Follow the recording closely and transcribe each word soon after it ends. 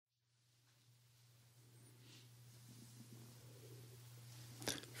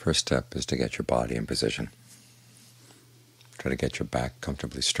First step is to get your body in position. Try to get your back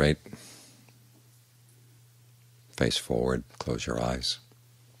comfortably straight. Face forward, close your eyes.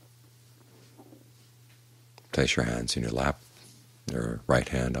 Place your hands in your lap, your right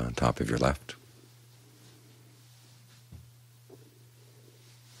hand on top of your left.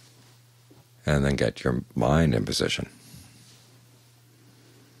 And then get your mind in position.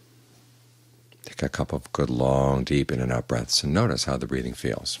 Take a couple of good, long, deep in and out breaths and notice how the breathing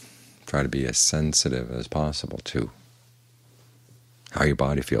feels. Try to be as sensitive as possible to how your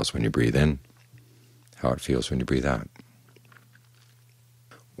body feels when you breathe in, how it feels when you breathe out.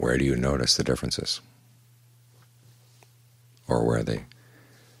 Where do you notice the differences? Or where are they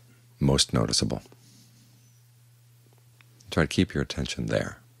most noticeable? Try to keep your attention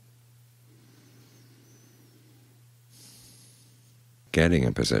there. Getting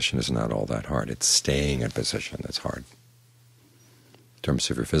in position is not all that hard. It's staying in position that's hard. In terms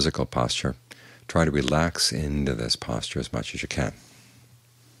of your physical posture, try to relax into this posture as much as you can.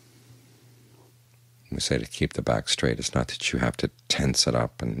 When we say to keep the back straight, it's not that you have to tense it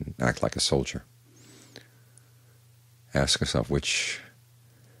up and act like a soldier. Ask yourself which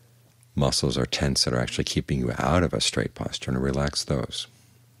muscles are tense that are actually keeping you out of a straight posture, and relax those.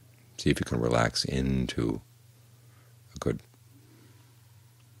 See if you can relax into a good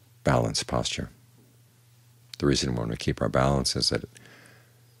balanced posture. The reason we want to keep our balance is that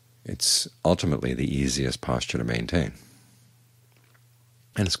it's ultimately the easiest posture to maintain,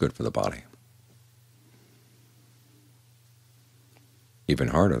 and it's good for the body. Even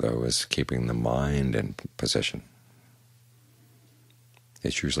harder, though, is keeping the mind in position.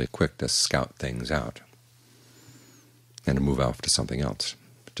 It's usually quick to scout things out and to move off to something else,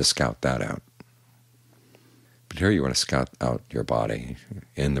 to scout that out. But here you want to scout out your body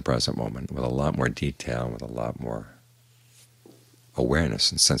in the present moment with a lot more detail, with a lot more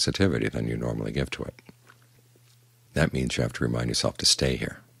awareness and sensitivity than you normally give to it. That means you have to remind yourself to stay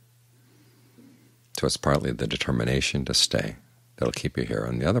here. So it's partly the determination to stay that'll keep you here,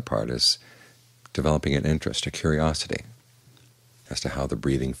 and the other part is developing an interest, a curiosity as to how the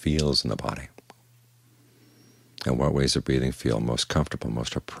breathing feels in the body, and what ways of breathing feel most comfortable,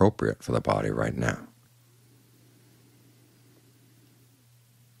 most appropriate for the body right now.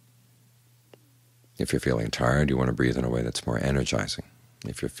 If you're feeling tired, you want to breathe in a way that's more energizing.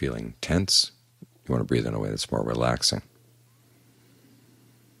 If you're feeling tense, you want to breathe in a way that's more relaxing.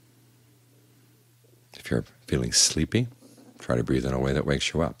 If you're feeling sleepy, try to breathe in a way that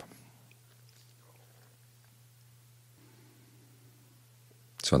wakes you up.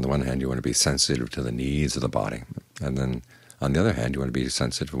 So on the one hand, you want to be sensitive to the needs of the body, and then on the other hand, you want to be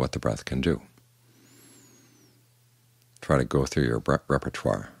sensitive to what the breath can do. Try to go through your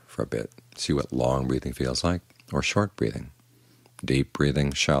repertoire for a bit. See what long breathing feels like, or short breathing, deep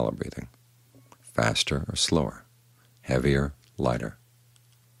breathing, shallow breathing, faster or slower, heavier, lighter.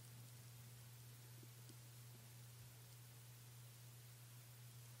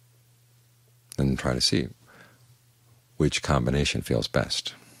 And try to see which combination feels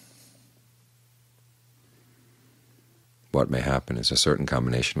best. What may happen is a certain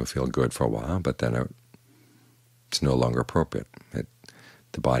combination will feel good for a while, but then it's no longer appropriate.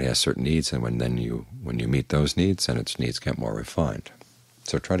 The body has certain needs, and when you meet those needs, then its needs get more refined.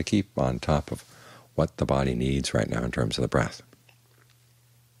 So try to keep on top of what the body needs right now in terms of the breath.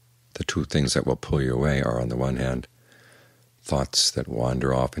 The two things that will pull you away are, on the one hand, thoughts that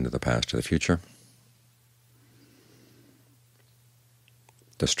wander off into the past or the future,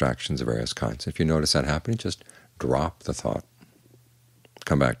 distractions of various kinds. If you notice that happening, just drop the thought.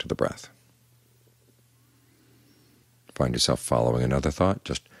 Come back to the breath. Find yourself following another thought,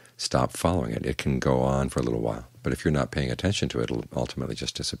 just stop following it. It can go on for a little while, but if you're not paying attention to it, it'll ultimately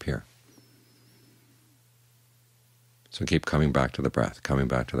just disappear. So keep coming back to the breath, coming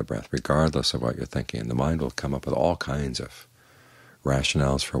back to the breath, regardless of what you're thinking. And the mind will come up with all kinds of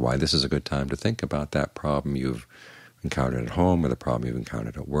rationales for why this is a good time to think about that problem you've encountered at home, or the problem you've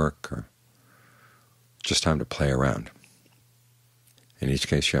encountered at work, or just time to play around. In each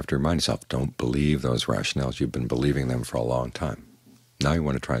case, you have to remind yourself, don't believe those rationales. You've been believing them for a long time. Now you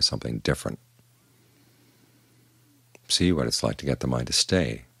want to try something different. See what it's like to get the mind to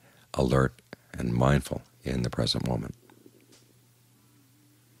stay alert and mindful in the present moment.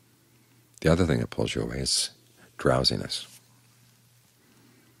 The other thing that pulls you away is drowsiness.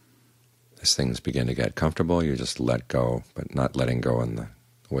 As things begin to get comfortable, you just let go, but not letting go in the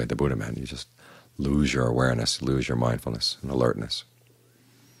way the Buddha meant. You just lose your awareness, lose your mindfulness and alertness,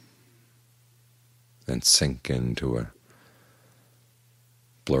 and sink into a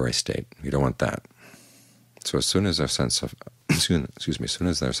blurry state. You don't want that. So as soon as a sense of as soon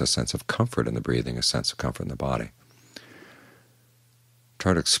as there's a sense of comfort in the breathing, a sense of comfort in the body,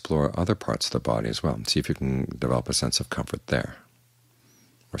 try to explore other parts of the body as well. See if you can develop a sense of comfort there,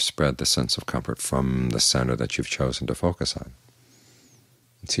 or spread the sense of comfort from the center that you've chosen to focus on,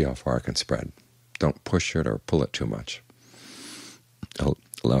 and see how far it can spread. Don't push it or pull it too much.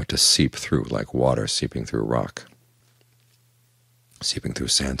 Allow it to seep through like water seeping through rock, seeping through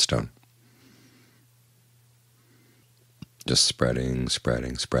sandstone. Just spreading,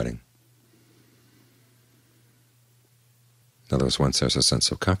 spreading, spreading. In other words, once there's a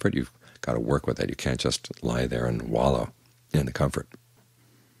sense of comfort, you've got to work with it. You can't just lie there and wallow in the comfort.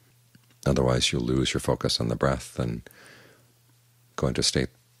 Otherwise you'll lose your focus on the breath and go into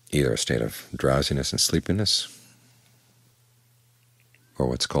either a state of drowsiness and sleepiness, or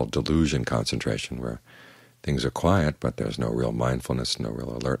what's called delusion concentration, where things are quiet but there's no real mindfulness, no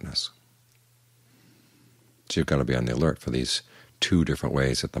real alertness. So you've got to be on the alert for these two different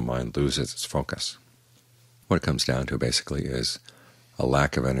ways that the mind loses its focus. What it comes down to basically is a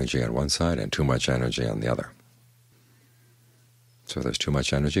lack of energy on one side and too much energy on the other. So if there's too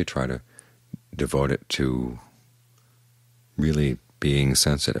much energy, try to devote it to really being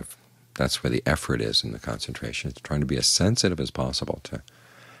sensitive. That's where the effort is in the concentration. It's trying to be as sensitive as possible to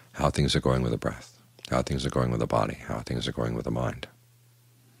how things are going with the breath, how things are going with the body, how things are going with the mind.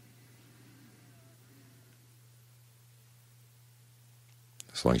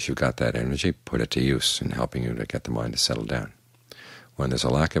 As long as you've got that energy, put it to use in helping you to get the mind to settle down. When there's a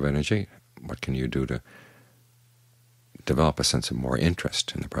lack of energy, what can you do to develop a sense of more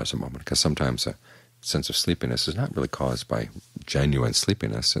interest in the present moment? Because sometimes a sense of sleepiness is not really caused by genuine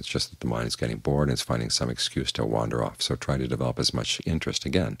sleepiness. It's just that the mind is getting bored and it's finding some excuse to wander off. So try to develop as much interest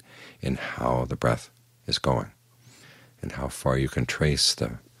again in how the breath is going and how far you can trace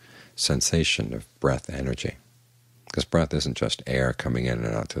the sensation of breath energy. Because breath isn't just air coming in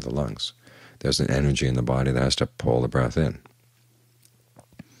and out through the lungs. There's an energy in the body that has to pull the breath in,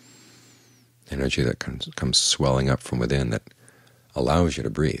 energy that comes swelling up from within that allows you to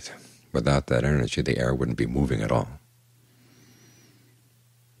breathe. Without that energy, the air wouldn't be moving at all.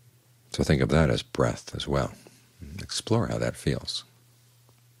 So think of that as breath as well. Explore how that feels.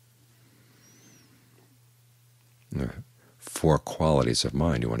 There are 4 qualities of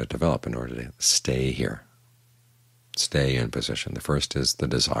mind you want to develop in order to stay here, stay in position. The first is the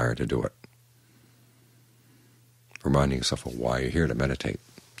desire to do it. Reminding yourself of why you're here to meditate.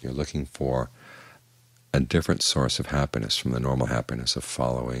 You're looking for a different source of happiness from the normal happiness of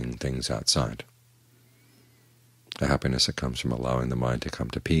following things outside. A happiness that comes from allowing the mind to come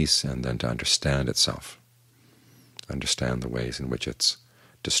to peace and then to understand itself, understand the ways in which it's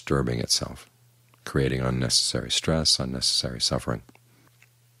disturbing itself, creating unnecessary stress, unnecessary suffering.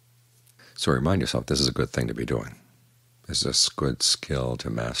 So remind yourself this is a good thing to be doing. This is a good skill to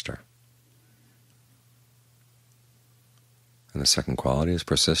master. And the second quality is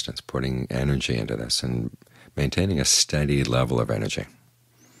persistence, putting energy into this and maintaining a steady level of energy.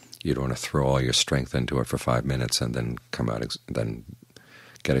 You don't want to throw all your strength into it for 5 minutes and then come out, then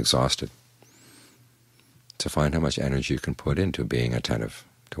get exhausted. To find how much energy you can put into being attentive,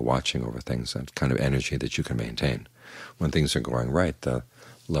 to watching over things, that kind of energy that you can maintain. When things are going right, the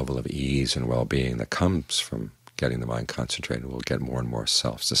level of ease and well-being that comes from getting the mind concentrated will get more and more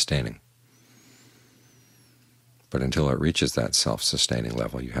self-sustaining. But until it reaches that self-sustaining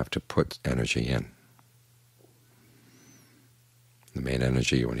level, you have to put energy in. The main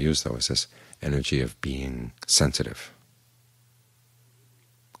energy you want to use, though, is this energy of being sensitive,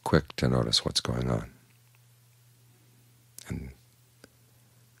 quick to notice what's going on. And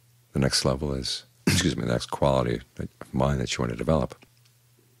the next level is, the next quality of mind that you want to develop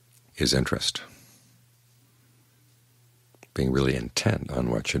is interest. Being really intent on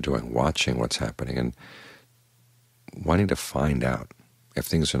what you're doing, watching what's happening, and wanting to find out if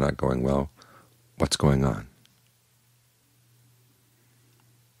things are not going well, what's going on.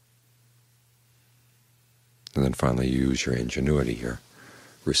 And then finally use your ingenuity, your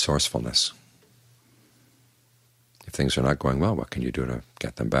resourcefulness. If things are not going well, what can you do to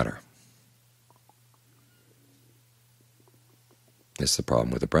get them better? Is the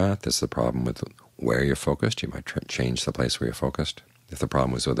problem with the breath? Is the problem with where you're focused? You might change the place where you're focused. If the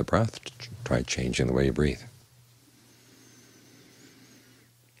problem was with the breath, try changing the way you breathe.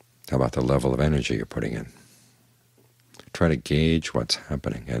 How about the level of energy you're putting in? Try to gauge what's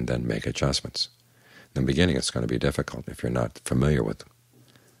happening and then make adjustments. In the beginning it's going to be difficult if you're not familiar with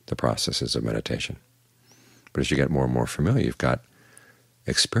the processes of meditation. But as you get more and more familiar, you've got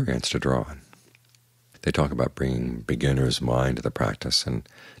experience to draw on. They talk about bringing beginner's mind to the practice, and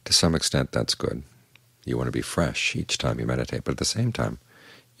to some extent that's good. You want to be fresh each time you meditate, but at the same time,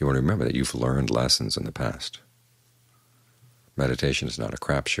 you want to remember that you've learned lessons in the past. Meditation is not a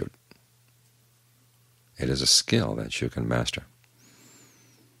crapshoot. It is a skill that you can master.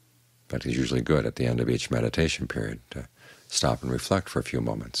 But it's usually good at the end of each meditation period to stop and reflect for a few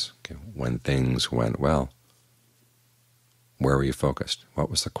moments. Okay, when things went well, where were you focused? What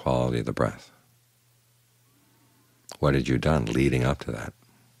was the quality of the breath? What had you done leading up to that?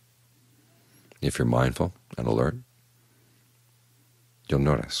 If you're mindful and alert, you'll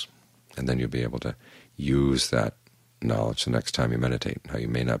notice, and then you'll be able to use that knowledge the next time you meditate. Now, you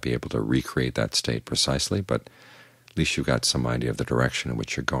may not be able to recreate that state precisely, but at least you've got some idea of the direction in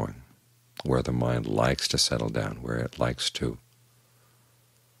which you're going, where the mind likes to settle down, where it likes to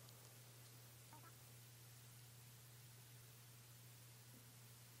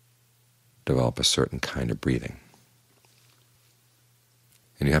develop a certain kind of breathing.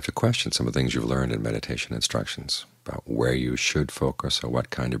 And you have to question some of the things you've learned in meditation instructions about where you should focus or what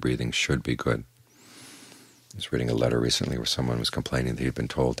kind of breathing should be good. I was reading a letter recently where someone was complaining that he'd been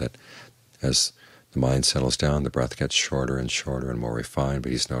told that as the mind settles down, the breath gets shorter and shorter and more refined,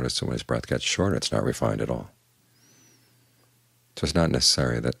 but he's noticed that when his breath gets shorter, it's not refined at all. So it's not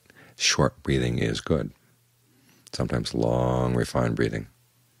necessary that short breathing is good. Sometimes long, refined breathing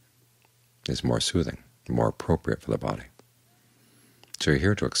is more soothing, more appropriate for the body. So you're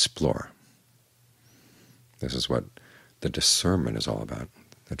here to explore. This is what the discernment is all about.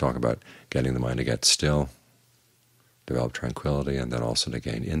 They talk about getting the mind to get still, develop tranquility, and then also to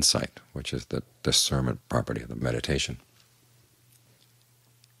gain insight, which is the discernment property of the meditation.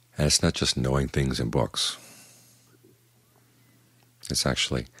 And it's not just knowing things in books. It's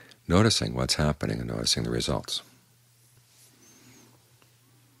actually noticing what's happening and noticing the results.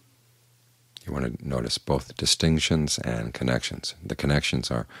 You want to notice both distinctions and connections. The connections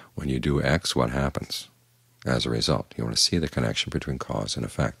are when you do X, what happens as a result. You want to see the connection between cause and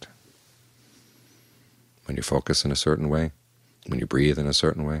effect. When you focus in a certain way, when you breathe in a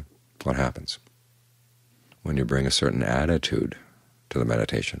certain way, what happens? When you bring a certain attitude to the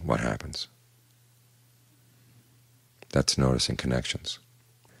meditation, what happens? That's noticing connections.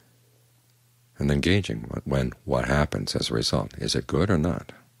 And then gauging when what happens as a result. Is it good or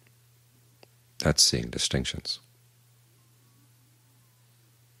not? That's seeing distinctions.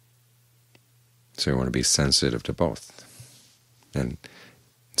 So you want to be sensitive to both. And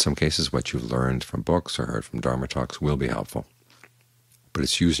in some cases what you've learned from books or heard from Dharma talks will be helpful. But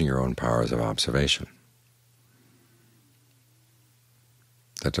it's using your own powers of observation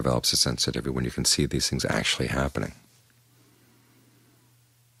that develops a sensitivity when you can see these things actually happening.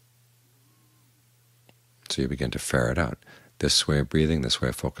 So you begin to ferret out. This way of breathing, this way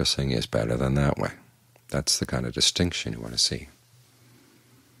of focusing is better than that way. That's the kind of distinction you want to see.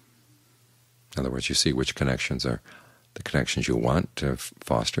 In other words, you see which connections are the connections you want to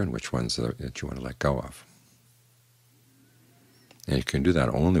foster and which ones that you want to let go of. And you can do that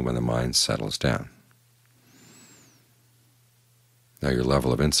only when the mind settles down. Now your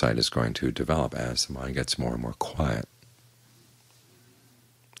level of insight is going to develop as the mind gets more and more quiet.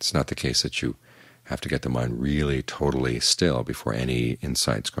 It's not the case that you have to get the mind really totally still before any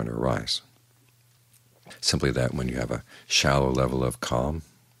insight is going to arise. Simply that when you have a shallow level of calm,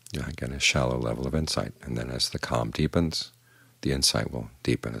 you get a shallow level of insight, and then as the calm deepens, the insight will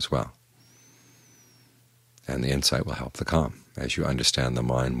deepen as well. And the insight will help the calm as you understand the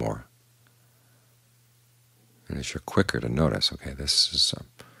mind more. And as you're quicker to notice, okay, this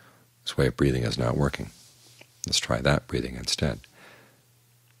way of breathing is not working. Let's try that breathing instead.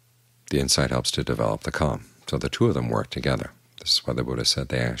 The insight helps to develop the calm. So the two of them work together. This is why the Buddha said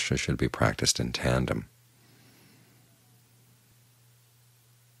they actually should be practiced in tandem.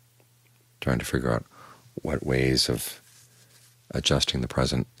 Trying to figure out what ways of adjusting the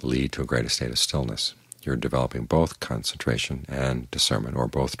present lead to a greater state of stillness. You're developing both concentration and discernment, or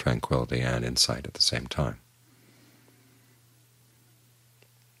both tranquility and insight at the same time.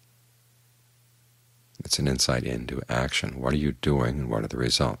 It's an insight into action. What are you doing and what are the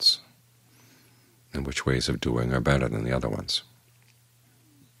results? And which ways of doing are better than the other ones.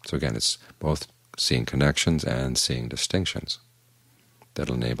 So again, it's both seeing connections and seeing distinctions that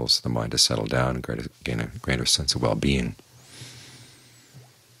enables the mind to settle down and gain a greater sense of well-being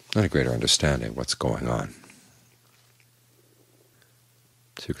and a greater understanding of what's going on.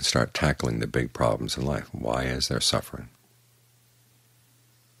 So you can start tackling the big problems in life. Why is there suffering?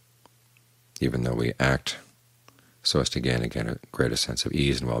 Even though we act so as to gain a greater sense of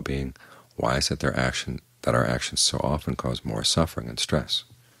ease and well-being, why is it that our actions so often cause more suffering and stress?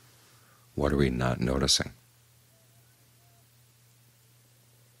 What are we not noticing?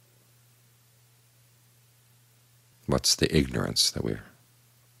 What's the ignorance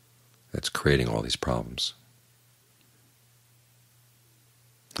that's creating all these problems?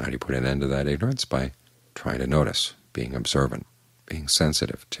 How do you put an end to that ignorance? By trying to notice, being observant, being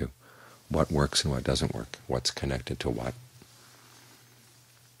sensitive to what works and what doesn't work, what's connected to what,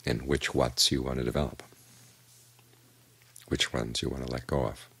 and which whats you want to develop, which ones you want to let go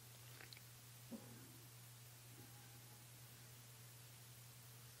of.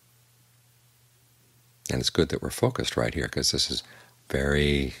 And it's good that we're focused right here, because this is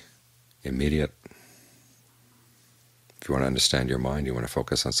very immediate. If you want to understand your mind, you want to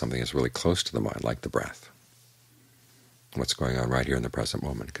focus on something that's really close to the mind, like the breath. What's going on right here in the present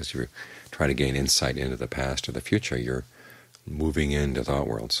moment, because if you try to gain insight into the past or the future, you're moving into thought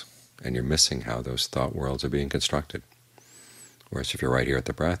worlds, and you're missing how those thought worlds are being constructed. Whereas if you're right here at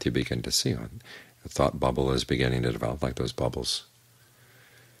the breath, you begin to see a thought bubble is beginning to develop, like those bubbles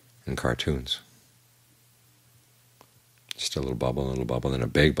in cartoons. Just a little bubble, then a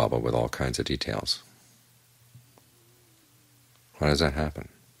big bubble with all kinds of details. Why does that happen?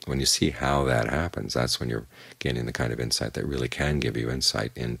 When you see how that happens, that's when you're gaining the kind of insight that really can give you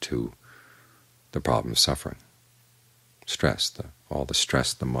insight into the problem of suffering. Stress, all the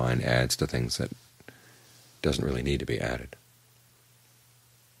stress the mind adds to things that doesn't really need to be added.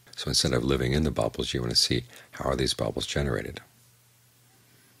 So instead of living in the bubbles, you want to see how are these bubbles generated.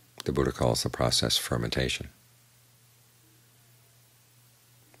 The Buddha calls the process fermentation.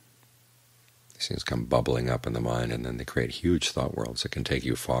 These things come bubbling up in the mind, and then they create huge thought worlds that can take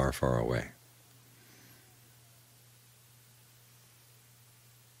you far, far away.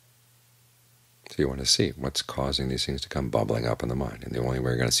 So you want to see what's causing these things to come bubbling up in the mind. And the only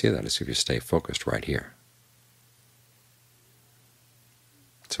way you're going to see that is if you stay focused right here.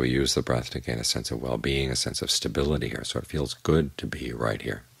 So we use the breath to gain a sense of well-being, a sense of stability here, so it feels good to be right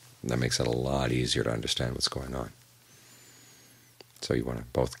here. And that makes it a lot easier to understand what's going on. So you want to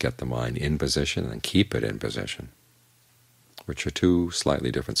both get the mind in position and keep it in position, which are two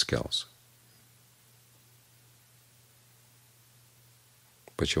slightly different skills.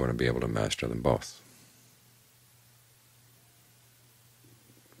 But you want to be able to master them both,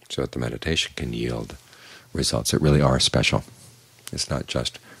 so that the meditation can yield results that really are special. It's not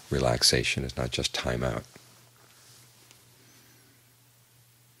just relaxation, it's not just time out.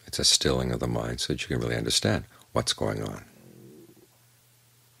 It's a stilling of the mind so that you can really understand what's going on.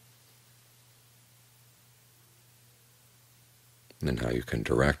 And how you can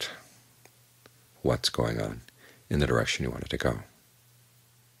direct what's going on in the direction you want it to go.